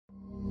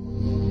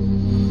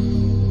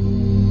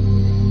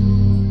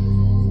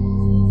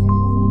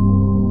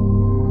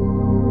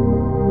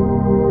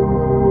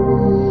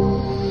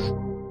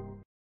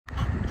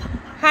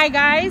Hi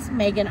guys,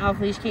 Megan off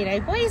Leash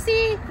K9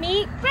 Boise.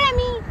 Meet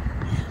Remi.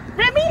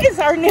 Remi is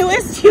our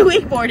newest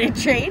 2-week board and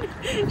train.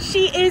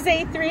 She is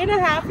a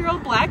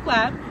 3.5-year-old black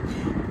lab.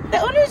 The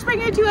owners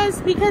bring her to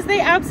us because they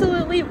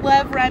absolutely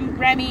love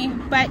Remi,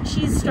 but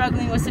she's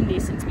struggling with some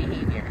nuisance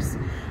behaviors.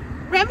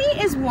 Remi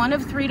is one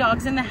of 3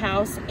 dogs in the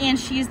house, and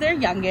she's their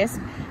youngest.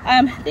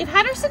 They've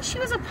had her since she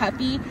was a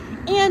puppy,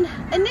 and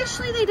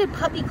initially they did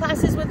puppy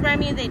classes with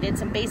Remi. They did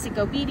some basic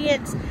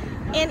obedience,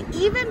 and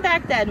even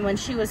back then when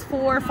she was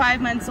 4 or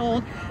 5 months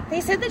old, they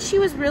said that she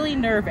was really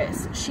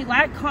nervous. She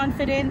lacked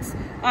confidence.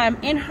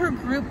 In her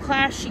group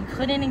class, she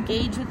couldn't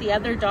engage with the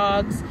other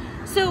dogs.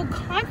 So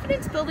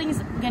confidence building is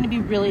going to be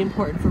really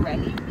important for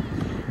Remi.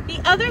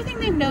 The other thing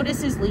they've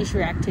noticed is leash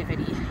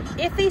reactivity.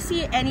 If they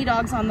see any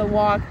dogs on the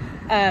walk,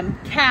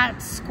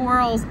 cats,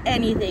 squirrels,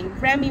 anything,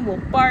 Remi will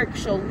bark,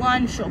 she'll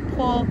lunge, she'll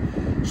pull,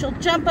 she'll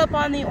jump up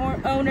on the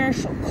owner,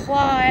 she'll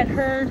claw at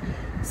her.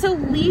 So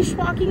leash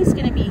walking is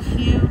going to be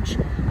huge,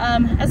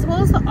 as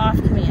well as the off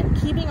command,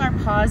 keeping our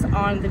paws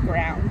on the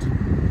ground.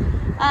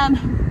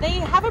 They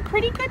have a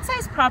pretty good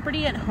sized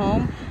property at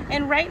home,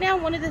 and right now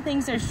one of the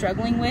things they're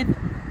struggling with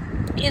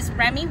is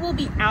Remi will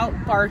be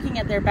out barking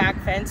at their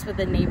back fence with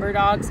the neighbor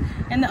dogs,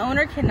 and the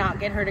owner cannot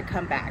get her to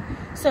come back.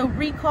 So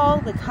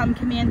recall, the come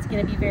command is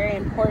going to be very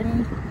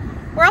important.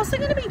 We're also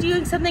going to be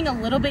doing something a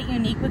little bit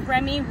unique with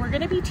Remi. We're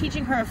going to be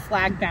teaching her a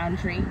flag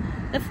boundary.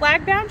 The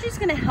flag boundary is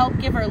going to help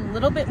give her a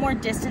little bit more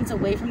distance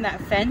away from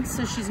that fence,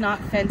 so she's not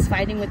fence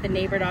fighting with the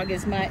neighbor dog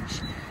as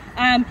much.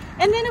 And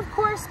then of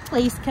course,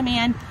 place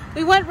command.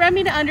 We want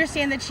Remi to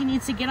understand that she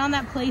needs to get on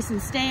that place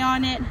and stay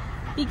on it.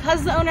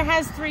 Because the owner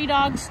has 3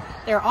 dogs,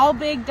 they're all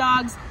big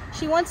dogs,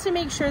 she wants to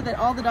make sure that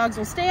all the dogs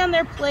will stay on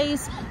their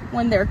place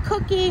when they're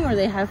cooking or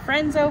they have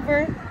friends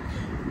over.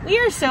 We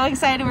are so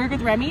excited to work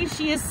with Remi.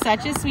 She is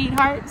such a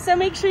sweetheart, so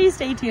make sure you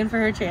stay tuned for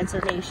her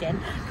transformation.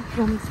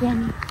 Promise,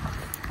 Remi.